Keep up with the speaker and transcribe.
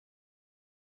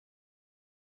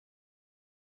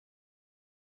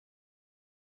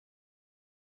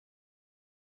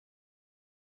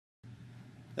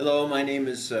Hello, my name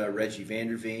is Reggie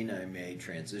VanderVeen. I'm a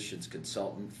transitions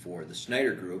consultant for the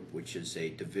Snyder Group, which is a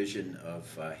division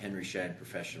of Henry Schein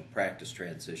Professional Practice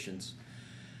Transitions.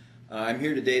 I'm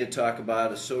here today to talk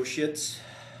about associates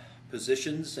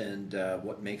positions and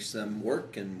what makes them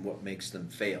work and what makes them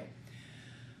fail.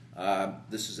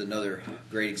 This is another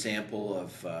great example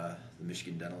of the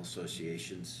Michigan Dental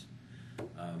Association's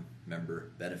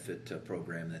member benefit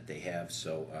program that they have,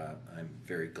 so I'm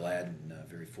very glad and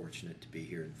very fortunate to be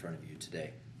here in front of you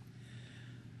today.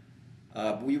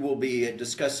 We will be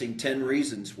discussing 10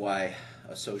 reasons why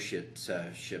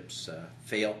associateships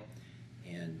fail,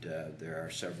 and there are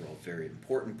several very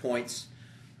important points.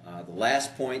 The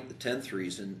last point, the 10th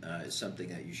reason, is something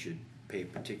that you should pay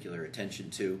particular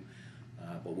attention to,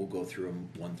 but we'll go through them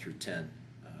 1 through 10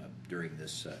 during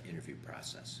this interview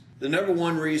process. The number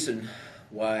one reason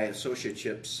why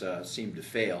associateships seem to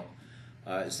fail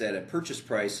is that a purchase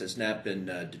price has not been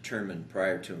determined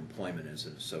prior to employment as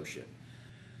an associate.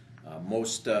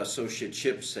 Most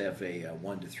associateships have a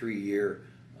 1 to 3 year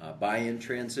buy-in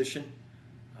transition.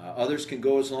 Others can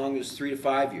go as long as 3 to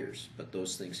 5 years, but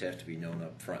those things have to be known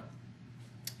up front.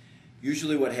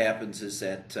 Usually what happens is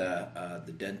that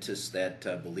the dentist that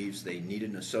believes they need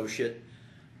an associate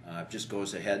just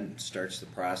goes ahead and starts the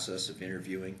process of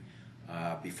interviewing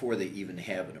before they even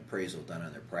have an appraisal done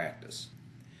on their practice.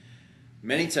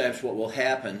 Many times what will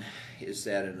happen is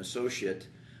that an associate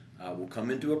will come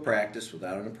into a practice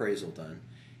without an appraisal done,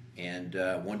 and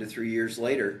 1 to 3 years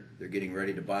later they're getting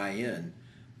ready to buy in,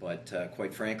 but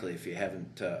quite frankly, if you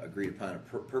haven't agreed upon a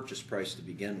purchase price to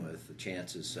begin with, the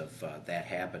chances of that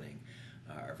happening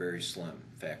are very slim.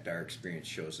 In fact, our experience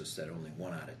shows us that only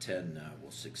 1 out of 10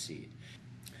 will succeed.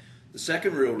 The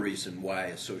second real reason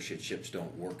why associateships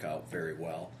don't work out very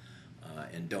well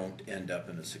and don't end up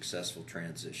in a successful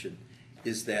transition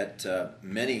is that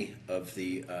many of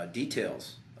the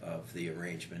details of the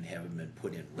arrangement haven't been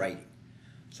put in writing.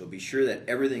 So be sure that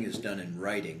everything is done in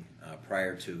writing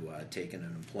prior to taking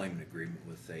an employment agreement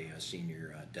with a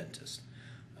senior dentist.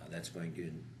 That's going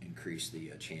to increase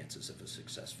the chances of a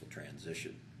successful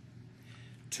transition.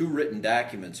 2 written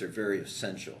documents are very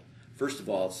essential. First of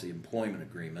all, it's the employment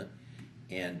agreement,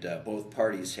 and both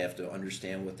parties have to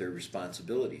understand what their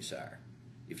responsibilities are.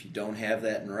 If you don't have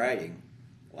that in writing,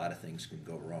 a lot of things can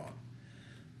go wrong.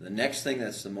 The next thing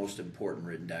that's the most important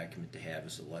written document to have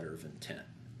is a letter of intent.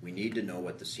 We need to know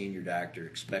what the senior doctor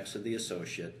expects of the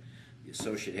associate. The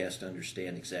associate has to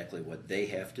understand exactly what they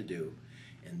have to do,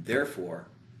 and therefore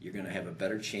you're going to have a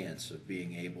better chance of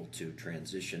being able to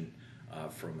transition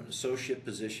from an associate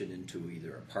position into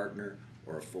either a partner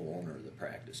or a full owner of the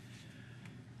practice.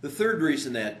 The third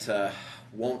reason that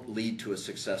won't lead to a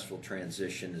successful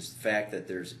transition is the fact that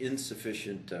there's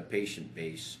insufficient patient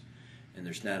base and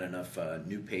there's not enough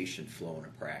new patient flow in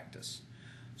a practice.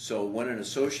 So when an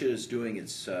associate is doing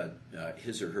his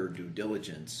or her due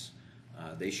diligence,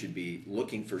 they should be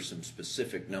looking for some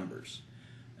specific numbers.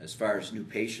 As far as new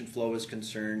patient flow is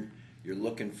concerned, you're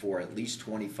looking for at least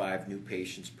 25 new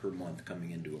patients per month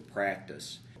coming into a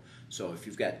practice. So if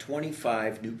you've got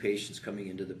 25 new patients coming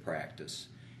into the practice,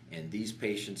 and these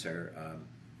patients are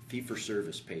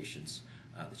fee-for-service patients,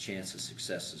 the chance of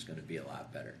success is going to be a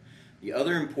lot better. The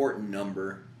other important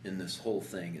number in this whole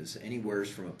thing is anywhere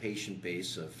from a patient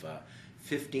base of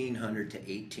 1,500 to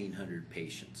 1,800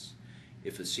 patients.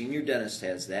 If a senior dentist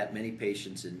has that many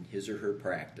patients in his or her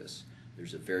practice,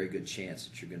 there's a very good chance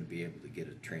that you're going to be able to get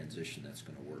a transition that's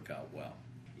going to work out well.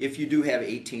 If you do have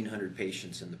 1,800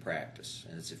 patients in the practice,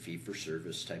 and it's a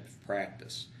fee-for-service type of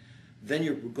practice, then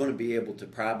you're going to be able to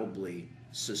probably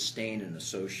sustain an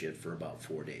associate for about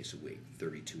 4 days a week,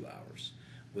 32 hours.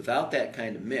 Without that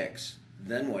kind of mix,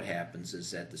 then what happens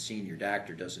is that the senior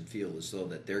doctor doesn't feel as though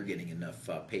that they're getting enough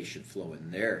patient flow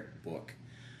in their book,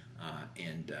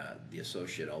 and the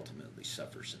associate ultimately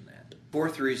suffers in that. The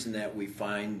fourth reason that we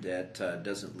find that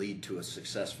doesn't lead to a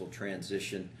successful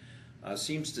transition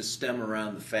seems to stem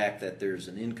around the fact that there's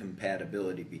an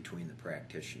incompatibility between the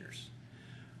practitioners.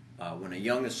 When a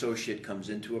young associate comes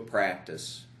into a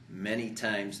practice, many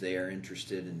times they are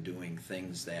interested in doing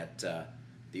things that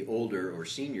the older or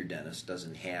senior dentist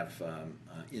doesn't have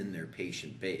in their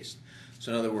patient base.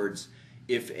 So in other words,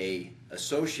 if an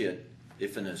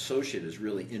associate is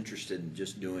really interested in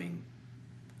just doing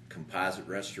composite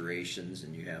restorations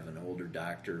and you have an older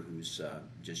doctor who's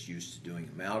just used to doing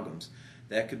amalgams,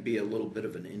 that could be a little bit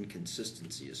of an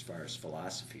inconsistency as far as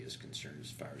philosophy is concerned,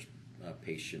 as far as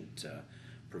patient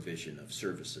provision of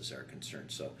services are concerned.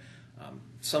 So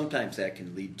sometimes that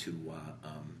can lead to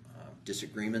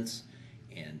disagreements,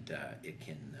 and it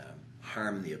can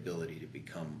harm the ability to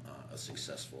become a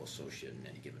successful associate in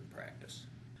any given practice.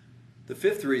 The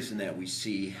fifth reason that we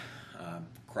see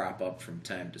crop up from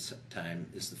time to time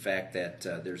is the fact that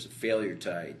there's a failure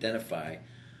to identify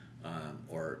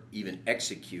or even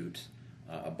execute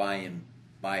a buy-in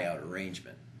buyout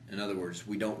arrangement. In other words,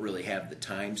 we don't really have the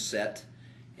time set,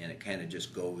 and it kind of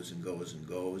just goes and goes and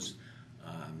goes.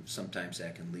 Sometimes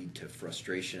that can lead to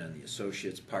frustration on the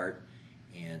associate's part,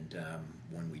 and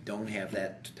when we don't have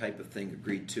that type of thing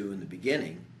agreed to in the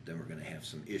beginning, then we're going to have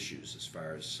some issues as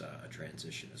far as a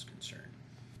transition is concerned.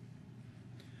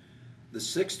 The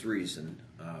sixth reason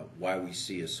why we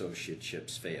see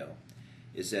associateships fail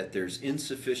is that there's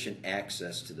insufficient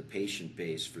access to the patient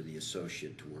base for the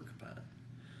associate to work upon.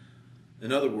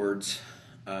 In other words,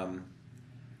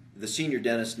 the senior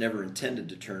dentist never intended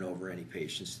to turn over any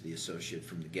patients to the associate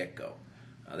from the get-go.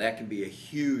 That can be a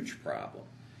huge problem,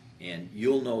 and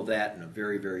you'll know that in a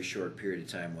very, very short period of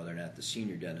time whether or not the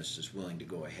senior dentist is willing to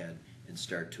go ahead and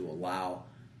start to allow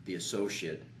the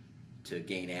associate to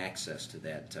gain access to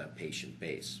that patient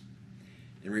base.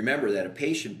 And remember that a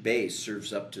patient base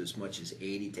serves up to as much as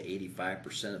 80 to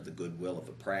 85% of the goodwill of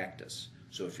a practice.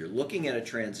 So if you're looking at a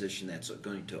transition that's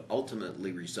going to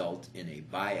ultimately result in a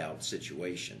buyout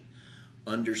situation,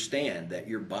 understand that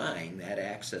you're buying that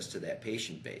access to that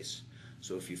patient base.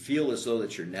 So if you feel as though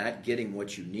that you're not getting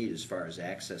what you need as far as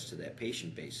access to that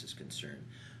patient base is concerned,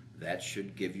 that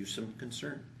should give you some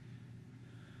concern.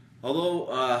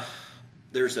 Although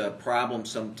there's a problem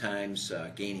sometimes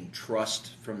gaining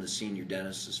trust from the senior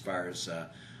dentist as far as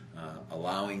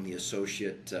allowing the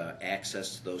associate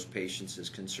access to those patients is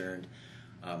concerned.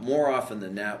 More often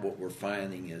than not, what we're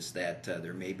finding is that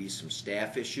there may be some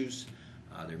staff issues.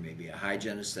 There may be a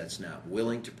hygienist that's not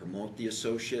willing to promote the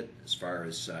associate as far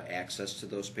as access to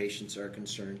those patients are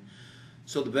concerned.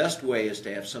 So the best way is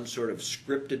to have some sort of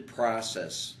scripted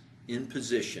process in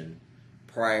position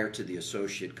prior to the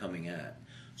associate coming on.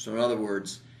 So in other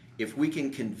words, if we can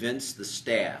convince the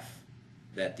staff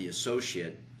that the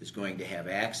associate is going to have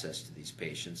access to these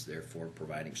patients, therefore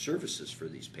providing services for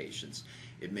these patients,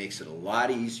 it makes it a lot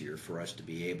easier for us to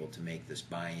be able to make this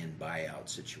buy-in, buy-out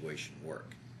situation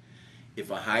work. If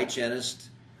a hygienist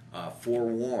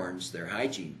forewarns their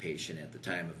hygiene patient at the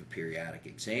time of a periodic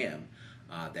exam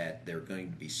that they're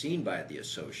going to be seen by the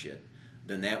associate,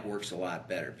 then that works a lot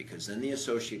better, because then the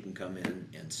associate can come in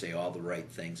and say all the right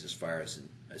things as far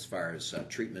as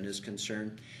treatment is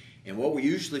concerned. And what we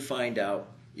usually find out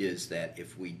is that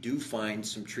if we do find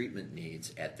some treatment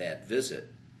needs at that visit,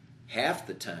 half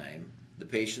the time the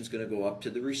patient's going to go up to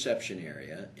the reception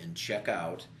area and check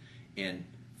out, and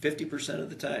 50% of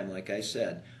the time, like I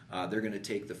said, they're going to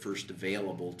take the first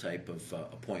available type of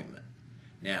appointment.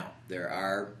 Now, there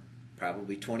are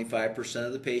probably 25%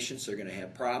 of the patients that are going to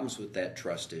have problems with that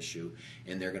trust issue,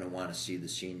 and they're going to want to see the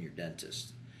senior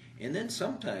dentist. And then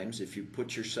sometimes, if you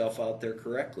put yourself out there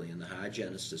correctly and the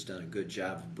hygienist has done a good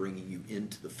job of bringing you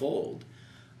into the fold,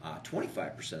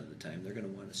 25% of the time they're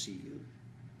going to want to see you.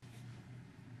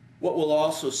 What we'll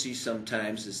also see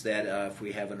sometimes is that if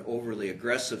we have an overly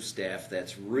aggressive staff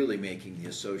that's really making the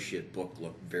associate book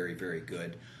look very, very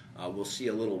good, we'll see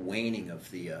a little waning of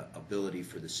the ability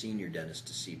for the senior dentist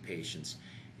to see patients.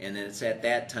 And then it's at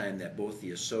that time that both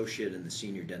the associate and the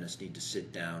senior dentist need to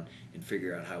sit down and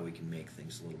figure out how we can make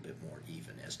things a little bit more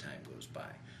even as time goes by.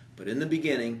 But in the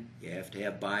beginning, you have to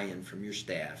have buy-in from your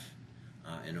staff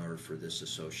in order for this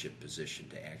associate position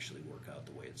to actually work out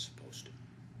the way it's supposed to.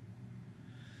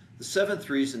 The seventh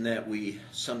reason that we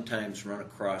sometimes run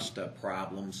across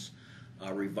problems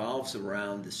revolves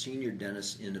around the senior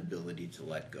dentist's inability to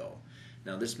let go.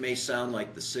 Now, this may sound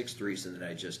like the sixth reason that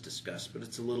I just discussed, but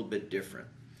it's a little bit different.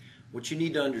 What you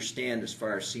need to understand as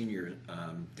far as senior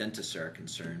dentists are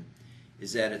concerned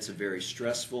is that it's a very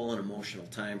stressful and emotional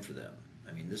time for them.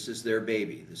 I mean, this is their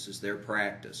baby. This is their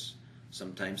practice.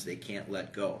 Sometimes they can't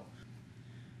let go.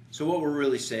 So what we're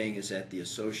really saying is that the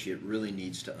associate really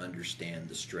needs to understand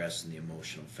the stress and the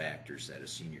emotional factors that a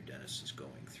senior dentist is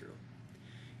going through.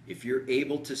 If you're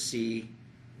able to see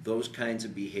those kinds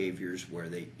of behaviors where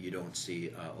you don't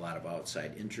see a lot of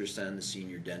outside interest on the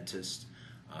senior dentist,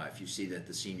 if you see that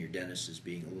the senior dentist is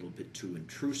being a little bit too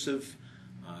intrusive,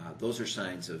 those are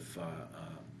signs of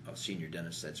senior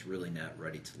dentist that's really not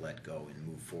ready to let go and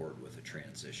move forward with a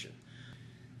transition.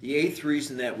 The eighth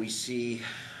reason that we see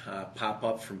pop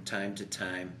up from time to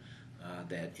time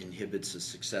that inhibits a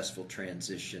successful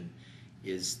transition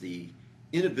is the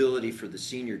inability for the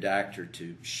senior doctor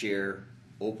to share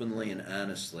openly and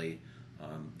honestly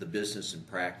the business and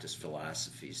practice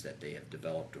philosophies that they have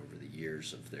developed over the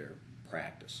years of their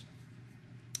practice.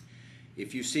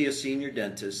 If you see a senior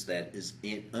dentist that is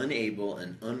unable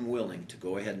and unwilling to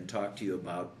go ahead and talk to you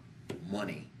about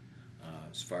money,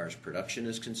 as far as production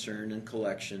is concerned and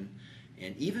collection,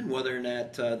 and even whether or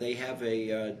not they have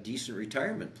a decent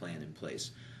retirement plan in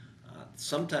place.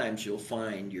 Sometimes you'll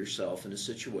find yourself in a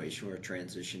situation where a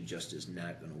transition just is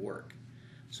not going to work.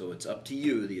 So it's up to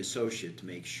you, the associate, to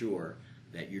make sure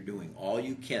that you're doing all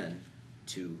you can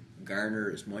to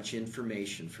garner as much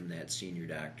information from that senior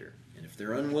doctor. And if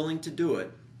they're unwilling to do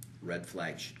it, red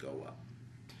flags should go up.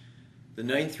 The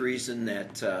ninth reason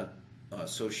that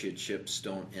associateships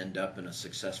don't end up in a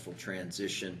successful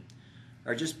transition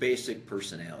are just basic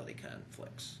personality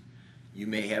conflicts. You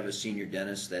may have a senior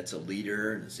dentist that's a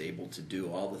leader and is able to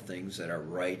do all the things that are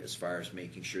right as far as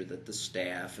making sure that the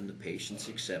staff and the patients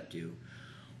accept you.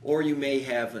 Or you may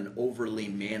have an overly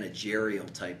managerial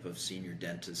type of senior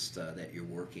dentist that you're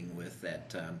working with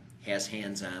that has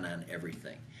hands-on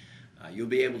everything. You'll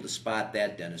be able to spot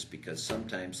that dentist because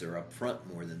sometimes they're up front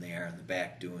more than they are in the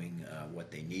back doing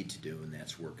what they need to do, and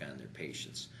that's work on their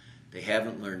patients. They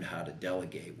haven't learned how to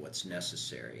delegate what's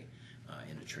necessary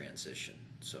in a transition.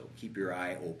 So keep your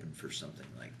eye open for something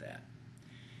like that.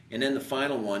 And then the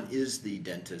final one is the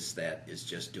dentist that is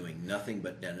just doing nothing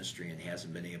but dentistry and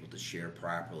hasn't been able to share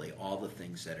properly all the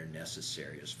things that are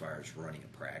necessary as far as running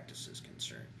a practice is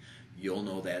concerned. You'll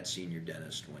know that senior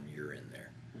dentist when you're in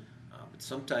there. But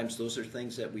sometimes those are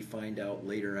things that we find out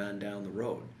later on down the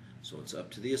road. So it's up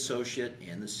to the associate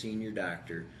and the senior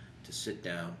doctor to sit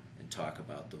down and talk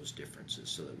about those differences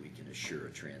so that we can assure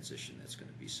a transition that's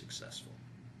going to be successful.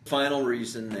 The final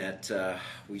reason that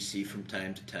we see from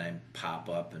time to time pop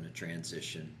up in a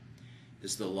transition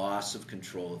is the loss of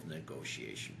control of the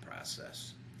negotiation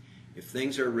process. If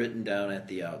things are written down at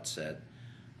the outset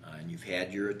and you've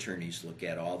had your attorneys look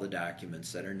at all the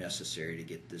documents that are necessary to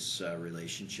get this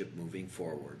relationship moving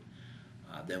forward,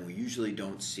 then we usually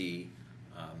don't see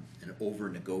an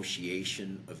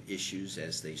over-negotiation of issues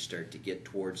as they start to get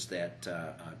towards that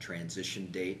transition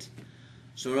date.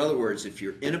 So in other words, if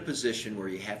you're in a position where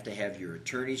you have to have your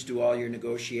attorneys do all your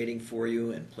negotiating for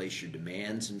you and place your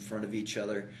demands in front of each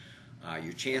other,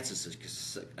 your chances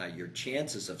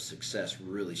of success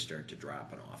really start to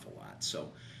drop an awful lot. So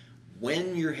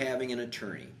when you're having an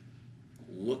attorney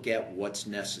look at what's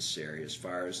necessary as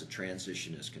far as the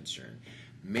transition is concerned,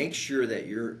 make sure that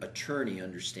your attorney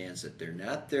understands that they're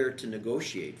not there to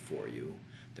negotiate for you.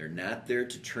 They're not there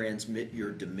to transmit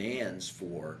your demands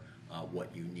for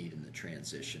what you need in the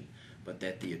transition, but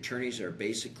that the attorneys are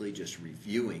basically just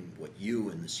reviewing what you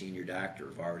and the senior doctor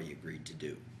have already agreed to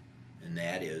do. And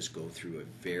that is go through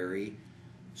a very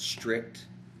strict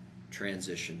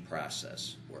transition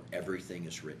process where everything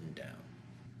is written down.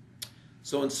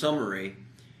 So in summary,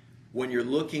 when you're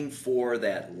looking for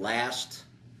that last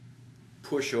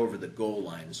push over the goal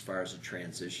line as far as a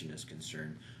transition is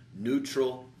concerned,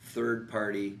 neutral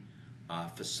third-party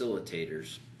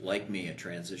facilitators like me, a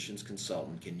transitions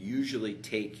consultant, can usually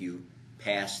take you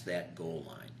past that goal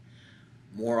line.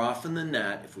 More often than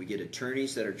not, if we get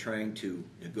attorneys that are trying to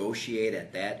negotiate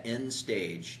at that end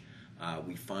stage,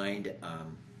 we find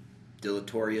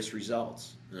deleterious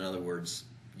results. In other words,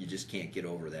 you just can't get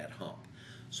over that hump.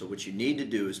 So what you need to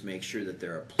do is make sure that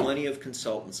there are plenty of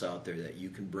consultants out there that you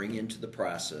can bring into the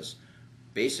process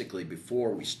basically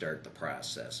before we start the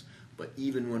process. But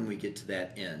even when we get to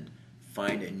that end,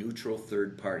 find a neutral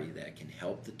third party that can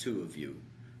help the two of you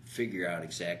figure out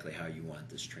exactly how you want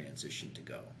this transition to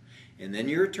go. And then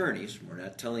your attorneys, we're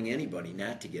not telling anybody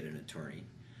not to get an attorney,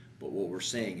 but what we're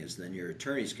saying is then your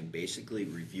attorneys can basically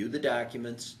review the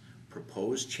documents,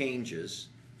 propose changes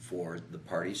for the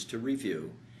parties to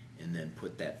review, and then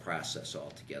put that process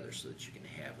all together so that you can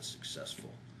have a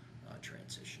successful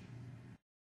transition.